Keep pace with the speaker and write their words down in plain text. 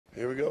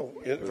Here we go.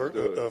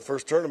 Let's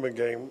First tournament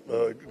game.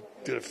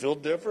 Did it feel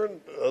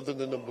different other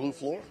than the blue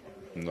floor?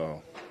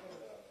 No.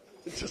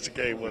 It's just a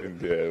game,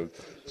 wasn't it? Yeah,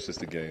 it's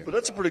just a game. But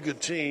that's a pretty good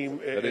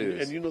team, It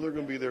is. and you know they're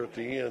going to be there at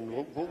the end.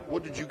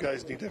 What did you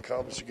guys need to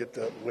accomplish to get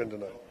that win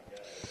tonight?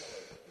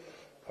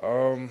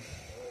 I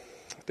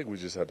think we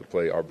just had to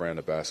play our brand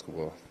of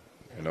basketball.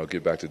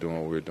 Get back to doing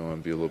what we were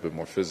doing, be a little bit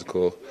more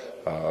physical,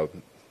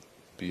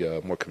 be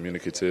more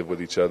communicative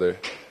with each other.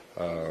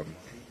 But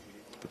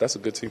that's a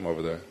good team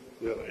over there.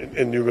 Yeah,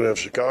 and you're going to have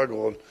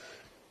Chicago, and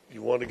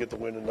you want to get the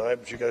win tonight,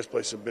 but you guys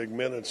play some big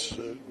minutes.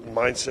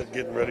 Mindset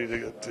getting ready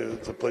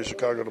to play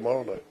Chicago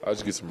tomorrow night. I'll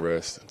just get some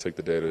rest, take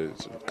the day to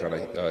kind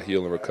of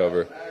heal and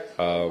recover,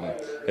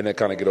 and then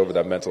kind of get over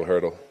that mental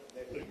hurdle.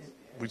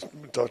 We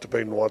talked to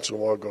Peyton Watson a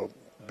while ago.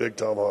 Big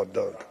tomahawk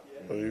dunk.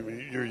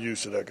 You're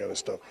used to that kind of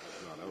stuff.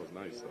 No, that was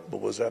nice.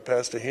 But was that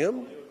pass to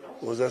him?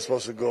 Or was that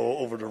supposed to go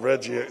over to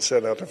Reggie,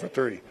 set out there for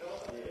three?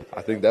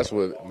 I think that's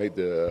what made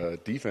the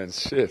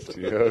defense shift.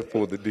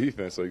 Pulled the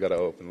defense, so you got an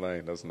open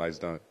lane. That was a nice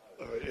dunk.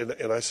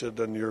 And I said,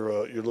 then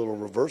your little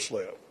reverse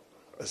layup.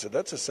 I said,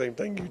 that's the same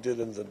thing you did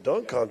in the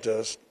dunk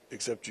contest,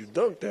 except you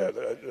dunked that.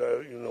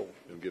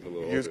 I'm getting a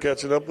little You're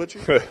catching up with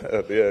you?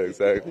 Yeah,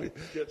 exactly.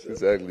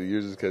 Exactly.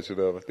 You're just catching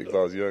up. I think if I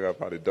was young, I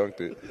probably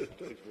dunked it.